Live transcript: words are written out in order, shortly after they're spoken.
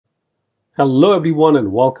Hello everyone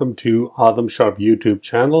and welcome to Adam Sharp YouTube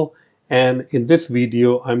channel, and in this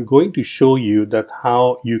video I'm going to show you that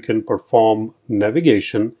how you can perform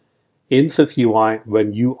navigation in SwiftUI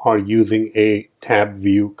when you are using a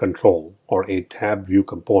TabView control or a TabView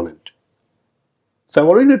component. So I've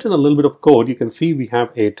already written a little bit of code. You can see we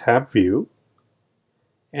have a TabView,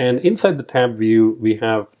 and inside the TabView we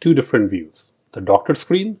have two different views, the doctor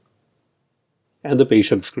screen and the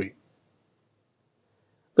patient screen.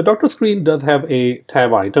 The doctor screen does have a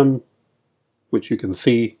tab item, which you can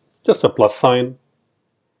see, just a plus sign,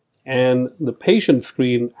 and the patient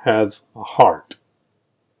screen has a heart.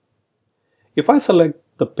 If I select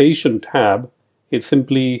the patient tab, it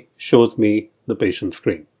simply shows me the patient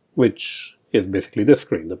screen, which is basically this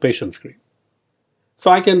screen, the patient screen.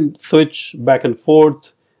 So I can switch back and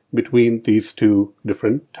forth between these two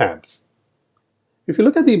different tabs. If you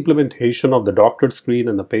look at the implementation of the doctor screen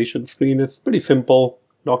and the patient screen, it's pretty simple.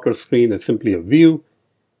 Doctor screen is simply a view,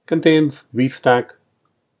 contains vStack,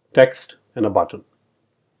 text, and a button.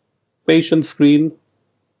 Patient screen,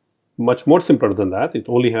 much more simpler than that. It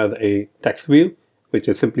only has a text view, which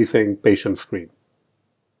is simply saying patient screen.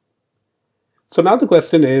 So now the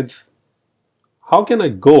question is, how can I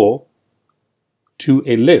go to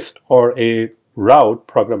a list or a route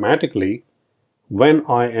programmatically when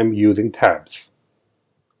I am using tabs?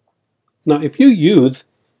 Now, if you use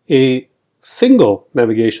a single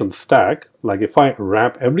navigation stack, like if I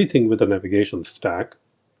wrap everything with a navigation stack,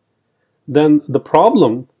 then the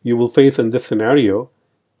problem you will face in this scenario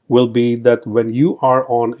will be that when you are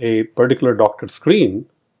on a particular doctor screen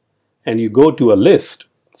and you go to a list,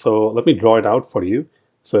 so let me draw it out for you.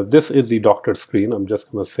 So if this is the doctor screen, I'm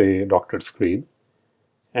just going to say doctor screen,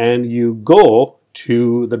 and you go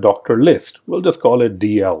to the doctor list, we'll just call it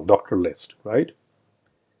DL, doctor list, right?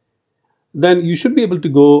 Then you should be able to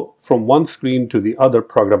go from one screen to the other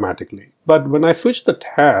programmatically. But when I switch the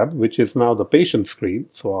tab, which is now the patient screen,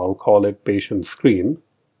 so I'll call it patient screen,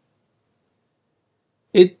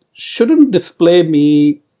 it shouldn't display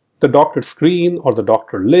me the doctor screen or the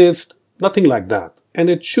doctor list, nothing like that. And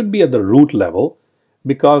it should be at the root level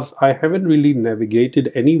because I haven't really navigated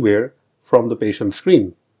anywhere from the patient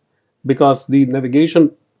screen, because the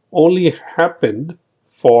navigation only happened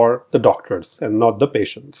for the doctors and not the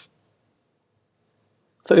patients.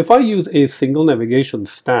 So if I use a single navigation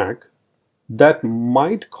stack, that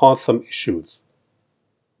might cause some issues,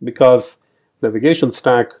 because navigation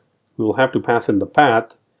stack will have to pass in the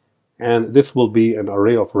path, and this will be an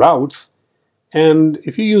array of routes. And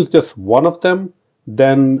if you use just one of them,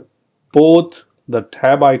 then both the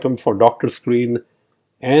tab item for doctor screen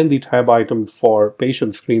and the tab item for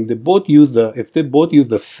patient screen, if they both use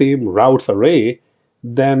the same routes array,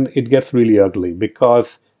 then it gets really ugly,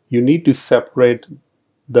 because you need to separate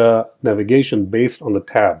the navigation based on the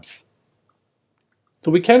tabs.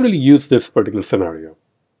 So we can't really use this particular scenario.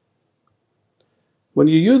 When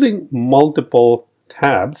you're using multiple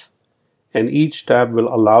tabs, and each tab will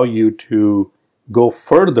allow you to go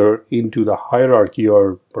further into the hierarchy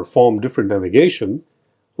or perform different navigation,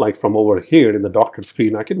 like from over here in the doctor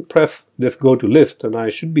screen, I can press this go to list and I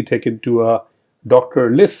should be taken to a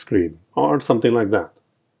doctor list screen or something like that.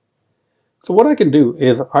 So what I can do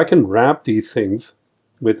is I can wrap these things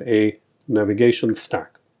with a navigation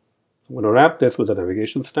stack. I'm going to wrap this with a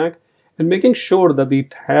navigation stack and making sure that the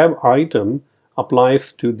tab item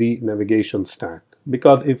applies to the navigation stack.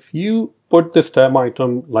 Because if you put this tab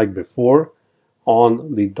item like before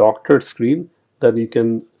on the doctor screen, then you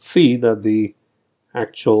can see that the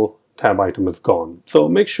actual tab item is gone. So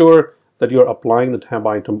make sure that you're applying the tab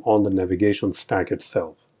item on the navigation stack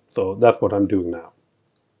itself. So that's what I'm doing now.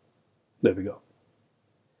 There we go.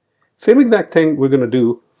 Same exact thing we're going to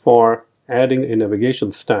do for adding a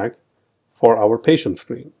navigation stack for our patient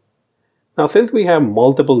screen. Now, since we have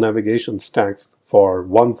multiple navigation stacks,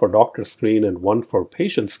 one for doctor screen and one for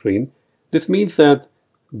patient screen, this means that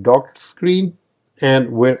doctor screen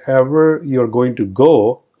and wherever you're going to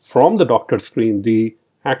go from the doctor screen, the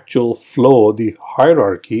actual flow, the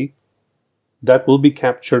hierarchy, that will be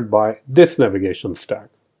captured by this navigation stack.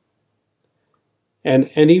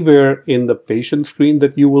 And anywhere in the patient screen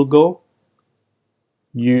that you will go,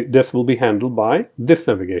 this will be handled by this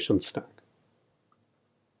navigation stack.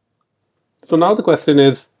 So now the question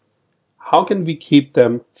is, how can we keep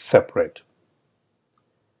them separate?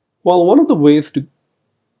 Well, one of the ways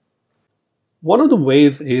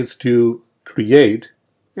is to create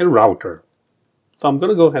a router. So I'm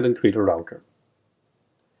going to go ahead and create a router.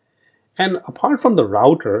 And apart from the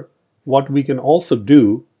router, what we can also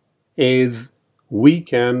do is we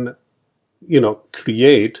can,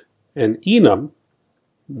 create an enum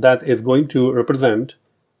that is going to represent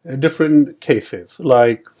different cases.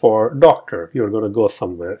 Like for doctor, you're going to go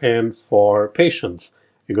somewhere, and for patients,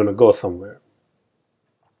 you're going to go somewhere.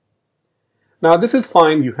 Now this is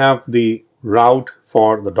fine. You have the route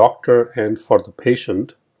for the doctor and for the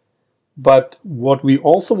patient. But what we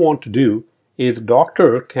also want to do is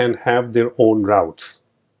doctor can have their own routes,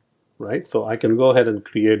 right? So I can go ahead and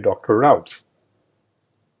create doctor routes.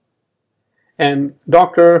 And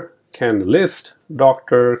doctor can list,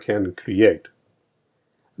 doctor can create.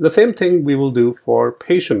 The same thing we will do for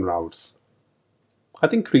patient routes. I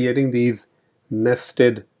think creating these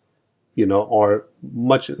nested, or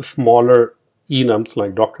much smaller enums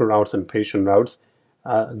like doctor routes and patient routes,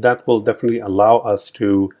 that will definitely allow us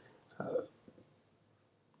to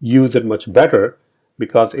use it much better,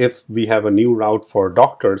 because if we have a new route for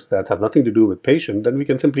doctors that have nothing to do with patient, then we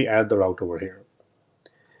can simply add the route over here.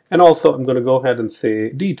 And also I'm going to go ahead and say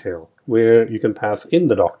detail, where you can pass in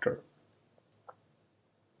the doctor.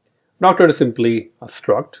 Doctor is simply a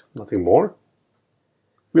struct, nothing more.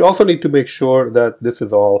 We also need to make sure that this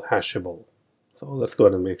is all hashable. So let's go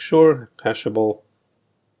ahead and make sure hashable,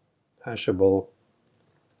 hashable,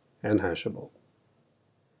 and hashable.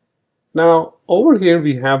 Now over here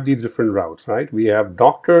we have these different routes, right? We have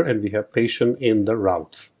doctor and we have patient in the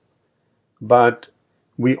routes. But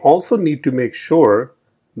we also need to make sure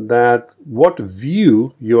that what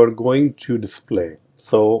view you're going to display.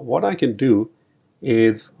 So what I can do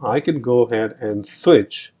is I can go ahead and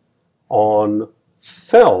switch on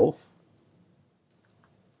self,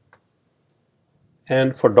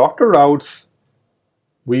 and for doctor routes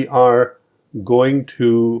we are going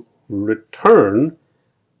to return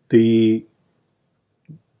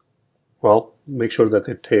make sure that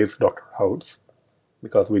it takes doctor routes,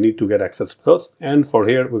 because we need to get access to those. And for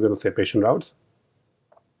here we're going to say patient routes.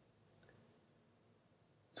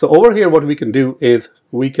 So over here what we can do is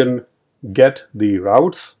we can get the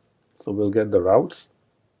routes. So we'll get the routes,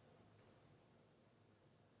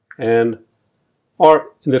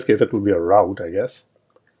 or in this case it will be a route, I guess.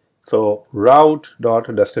 So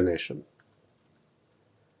route.destination.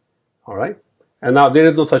 All right. And now there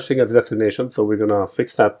is no such thing as destination, so we're going to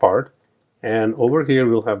fix that part. And over here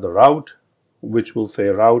we'll have the route, which will say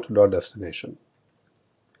route.destination.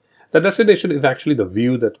 The destination is actually the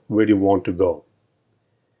view that where you want to go.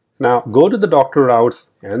 Now go to the doctor routes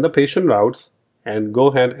and the patient routes and go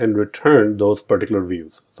ahead and return those particular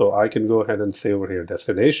views. So I can go ahead and say over here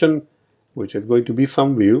destination, which is going to be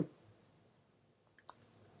some view.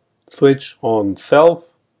 Switch on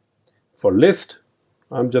self. For list,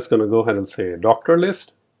 I'm just going to go ahead and say doctor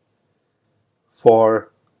list.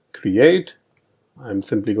 For create, I'm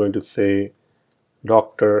simply going to say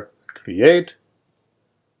doctor create.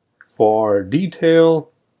 For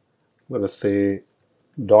detail, I'm going to say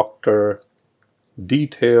doctor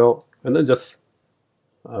detail, and then just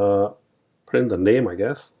print the name, I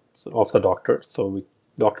guess, of the doctor. So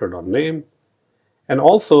doctor.name. And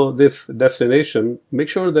also this destination, make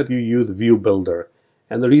sure that you use view builder.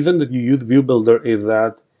 And the reason that you use view builder is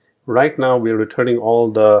that right now we're returning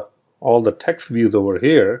all the text views over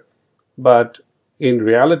here, but in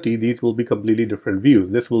reality these will be completely different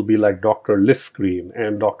views. This will be like doctor list screen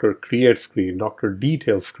and doctor create screen, doctor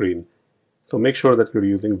detail screen. So make sure that you're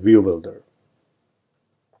using view builder.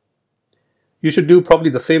 You should do probably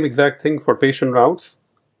the same exact thing for patient routes.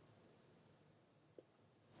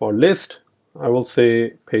 For list, I will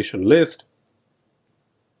say patient list.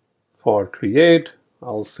 For create,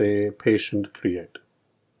 I'll say patient create.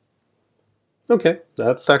 Okay,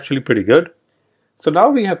 that's actually pretty good. So now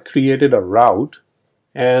we have created a route,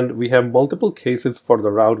 and we have multiple cases for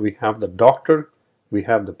the route. We have the doctor, we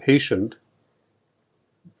have the patient.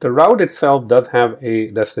 The route itself does have a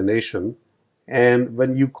destination, and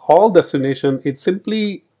when you call destination, it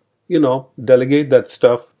simply, delegate that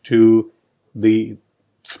stuff to the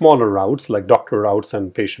smaller routes like doctor routes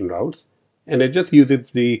and patient routes, and it just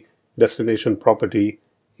uses the destination property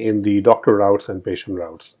in the doctor routes and patient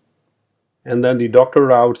routes. And then the doctor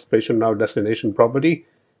routes, patient route, destination property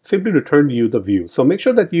simply return you the view. So make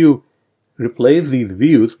sure that you replace these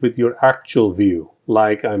views with your actual view.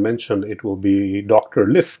 Like I mentioned, it will be doctor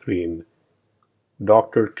list screen,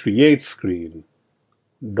 doctor create screen,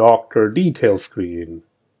 doctor detail screen,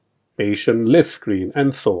 patient list screen,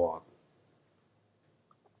 and so on.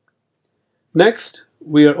 Next,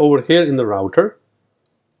 we are over here in the router.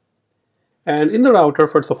 And in the router,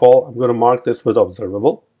 first of all, I'm going to mark this with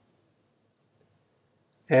observable.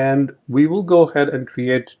 And we will go ahead and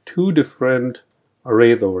create two different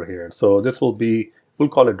arrays over here. So this will be, we'll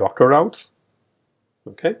call it doctor routes.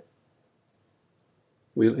 Okay.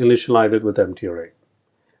 We'll initialize it with empty array.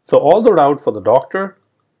 So all the routes for the doctor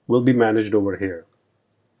will be managed over here.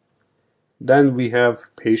 Then we have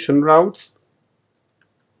patient routes,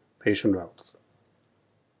 patient routes.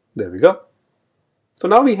 There we go. So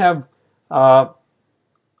now we have a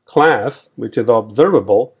class which is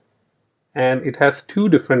observable, and it has two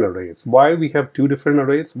different arrays. Why we have two different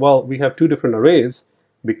arrays? Well, we have two different arrays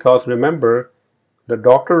because remember, the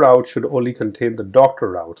doctor route should only contain the doctor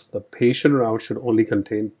routes. The patient route should only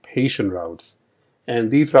contain patient routes. And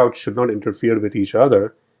these routes should not interfere with each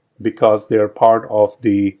other because they are part of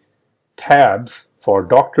the tabs for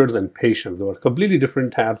doctors and patients. They are completely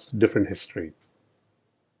different tabs, different history.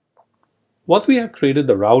 Once we have created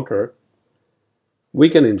the router, we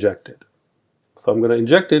can inject it. So I'm going to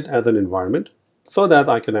inject it as an environment so that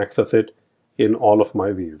I can access it in all of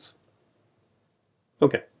my views.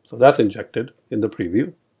 Okay, so that's injected in the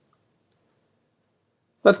preview.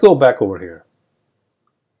 Let's go back over here.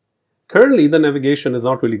 Currently, the navigation is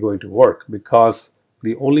not really going to work because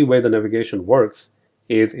the only way the navigation works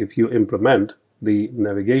is if you implement the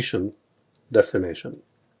navigation destination.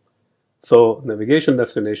 So navigation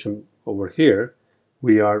destination over here,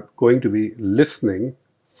 we are going to be listening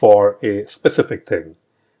for a specific thing.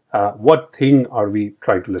 What thing are we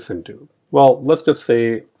trying to listen to? Well, let's just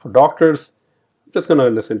say for doctors, I'm just going to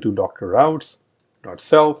listen to doctor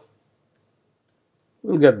routes.self.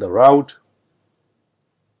 We'll get the route.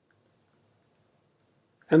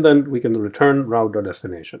 And then we can return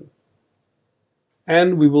route.destination.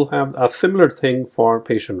 And we will have a similar thing for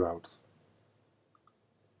patient routes.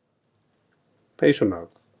 Patient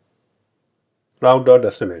routes.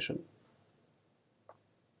 Route.destination.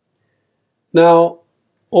 Now,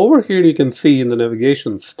 over here you can see in the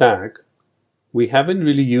navigation stack, we haven't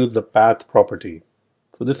really used the path property.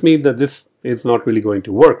 So this means that this is not really going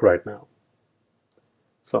to work right now.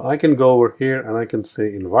 So I can go over here and I can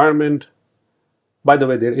say environment. By the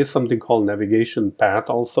way, there is something called navigation path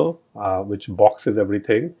also, which boxes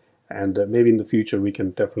everything. And maybe in the future we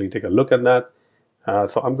can definitely take a look at that.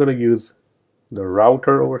 So I'm going to use the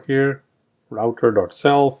router over here,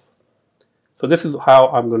 router.self. So this is how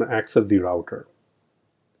I'm going to access the router.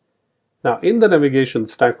 Now in the navigation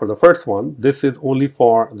stack for the first one, this is only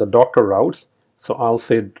for the doctor routes. So I'll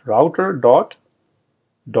say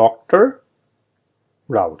router.doctor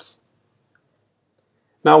routes.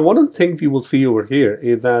 Now one of the things you will see over here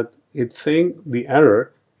is that it's saying the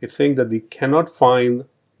error, it's saying that they cannot find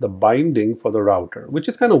the binding for the router, which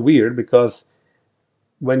is kind of weird because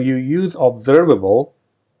when you use observable,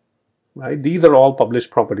 right, these are all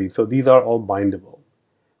published properties, so these are all bindable.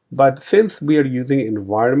 But since we are using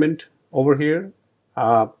environment over here,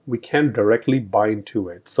 we can't directly bind to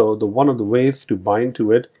it. So one of the ways to bind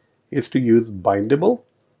to it is to use bindable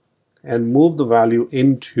and move the value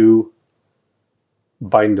into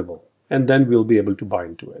bindable, and then we'll be able to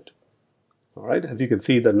bind to it. All right, as you can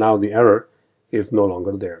see that now the error is no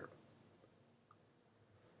longer there.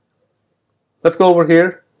 Let's go over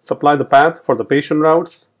here, supply the path for the patient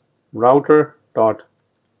routes,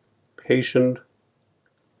 router.patient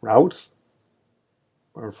routes.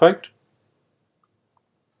 Perfect.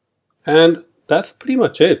 And that's pretty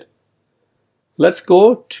much it. Let's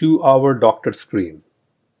go to our doctor screen.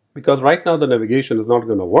 Because right now the navigation is not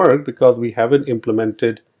going to work because we haven't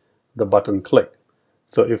implemented the button click.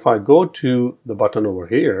 So if I go to the button over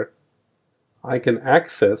here, I can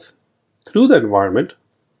access through the environment,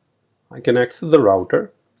 I can access the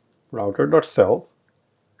router, router.self,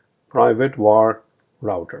 private var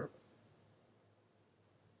router.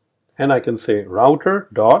 And I can say router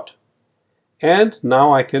dot, and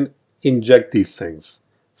now I can inject these things.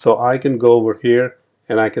 So I can go over here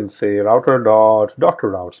and I can say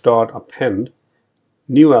router.doctorroutes.append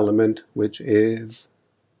new element, which is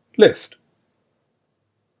list.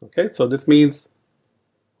 Okay, so this means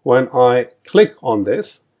when I click on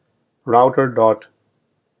this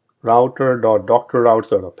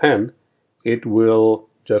router.doctorroutes.append, it will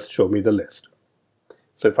just show me the list.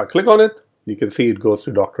 So if I click on it, you can see it goes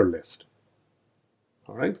to doctor list.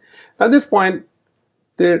 All right. At this point,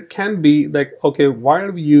 there can be like, okay, why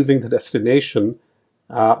are we using the destination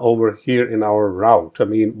over here in our route? I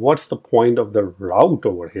mean, what's the point of the route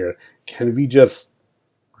over here? Can we just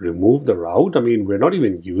remove the route? I mean, we're not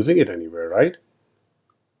even using it anywhere, right?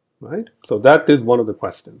 Right. So that is one of the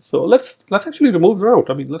questions. So let's actually remove the route.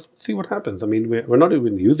 I mean, let's see what happens. I mean, we're not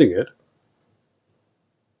even using it.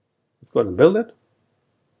 Let's go ahead and build it.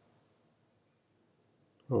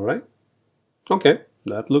 All right. Okay,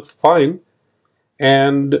 that looks fine.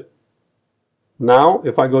 And now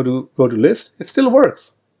if I go to list, it still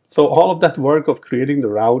works. So all of that work of creating the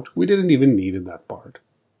route, we didn't even need in that part.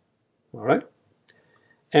 All right.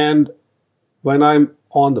 And when I'm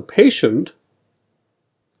on the patient,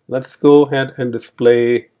 let's go ahead and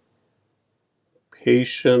display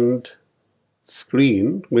patient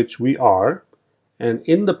screen, which we are, and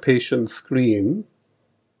in the patient screen,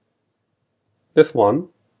 this one,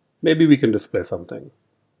 maybe we can display something.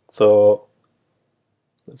 So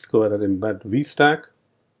let's go ahead and embed VStack.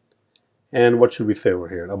 And what should we say over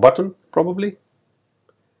here? A button, probably.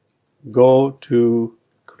 Go to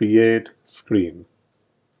create screen.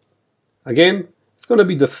 Again, it's going to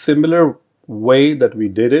be the similar way that we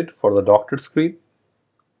did it for the doctor screen.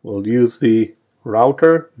 We'll use the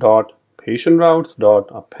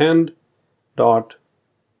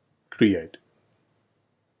router.patientroutes.append.create.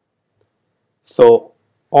 So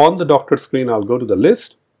on the doctor screen, I'll go to the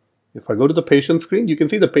list. If I go to the patient screen, you can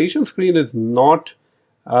see the patient screen is not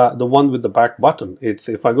the one with the back button. It's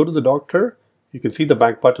if I go to the doctor, you can see the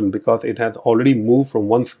back button because it has already moved from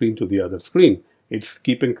one screen to the other screen. It's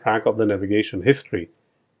keeping track of the navigation history.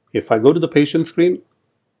 If I go to the patient screen,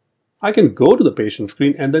 I can go to the patient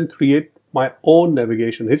screen and then create my own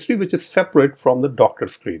navigation history, which is separate from the doctor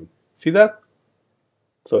screen. See that?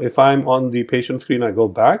 So if I'm on the patient screen, I go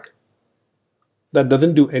back. That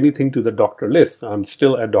doesn't do anything to the doctor list. I'm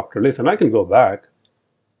still at doctor list, and I can go back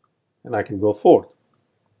and I can go forth.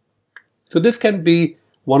 So this can be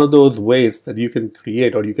one of those ways that you can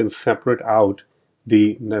create or you can separate out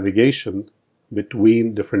the navigation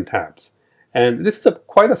between different tabs. And this is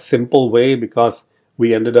quite a simple way because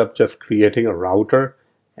we ended up just creating a router,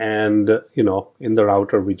 and in the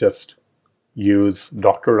router we just use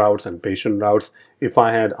doctor routes and patient routes. If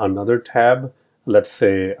I had another tab, let's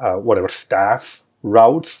say whatever staff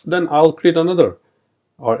routes, then I'll create another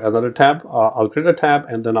tab. I'll create a tab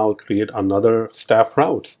and then I'll create another staff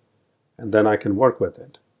routes, and then I can work with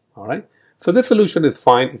it. All right. So this solution is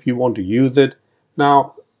fine if you want to use it.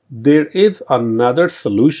 Now there is another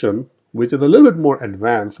solution which is a little bit more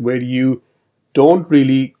advanced, where you don't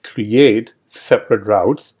really create separate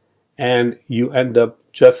routes and you end up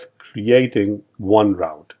just creating one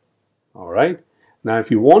route. All right. Now,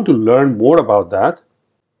 if you want to learn more about that,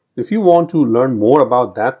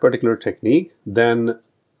 particular technique, then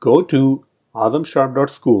go to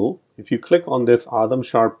azamsharp.school. If you click on this Azam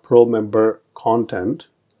Sharp Pro member content,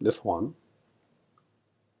 this one,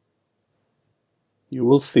 you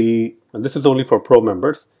will see, and this is only for Pro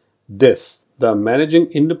members, the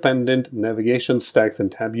managing independent navigation stacks in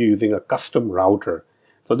TabView using a custom router.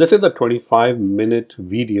 So this is a 25-minute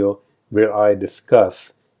video where I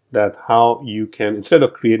discuss that how you can, instead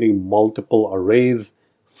of creating multiple arrays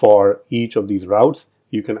for each of these routes,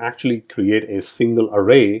 you can actually create a single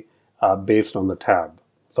array based on the tab.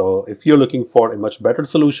 So if you're looking for a much better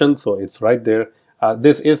solution, so it's right there.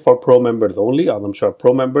 This is for Pro members only, Azam Sharp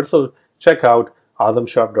Pro members. So check out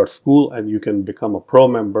azamsharp.school and you can become a Pro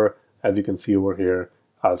member, as you can see over here.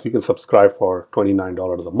 So you can subscribe for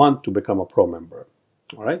 $29 a month to become a Pro member.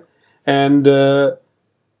 All right. And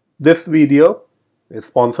this video is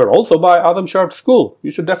sponsored also by Azam Sharp School.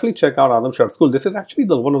 You should definitely check out Azam Sharp School. This is actually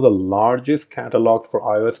one of the largest catalogs for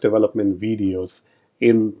iOS development videos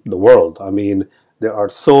in the world. I mean, there are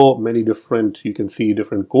so many different, you can see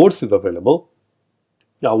different courses available.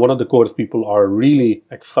 Now, one of the courses people are really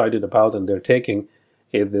excited about and they're taking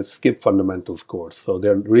is this Skip Fundamentals course. So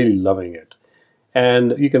they're really loving it.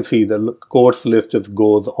 And you can see the course list just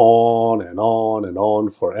goes on and on and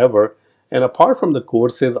on forever. And apart from the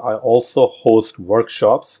courses, I also host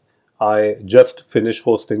workshops. I just finished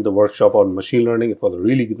hosting the workshop on machine learning. It was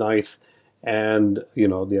really nice. And, the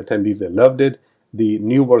attendees, they loved it. The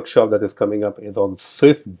new workshop that is coming up is on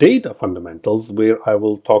Swift data fundamentals, where I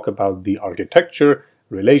will talk about the architecture,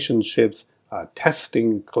 relationships,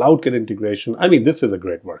 testing, CloudKit integration. I mean, this is a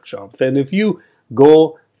great workshop. And if you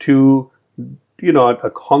go to, a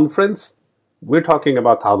conference, we're talking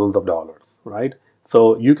about thousands of dollars, right?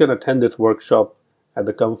 So you can attend this workshop at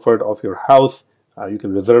the comfort of your house. You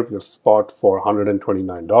can reserve your spot for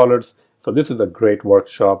 $129. So this is a great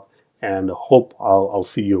workshop, and hope I'll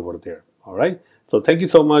see you over there. All right. So thank you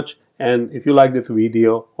so much. And if you like this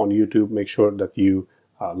video on YouTube, make sure that you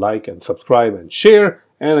like and subscribe and share.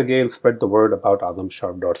 And again, spread the word about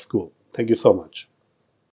azamsharp.school. Thank you so much.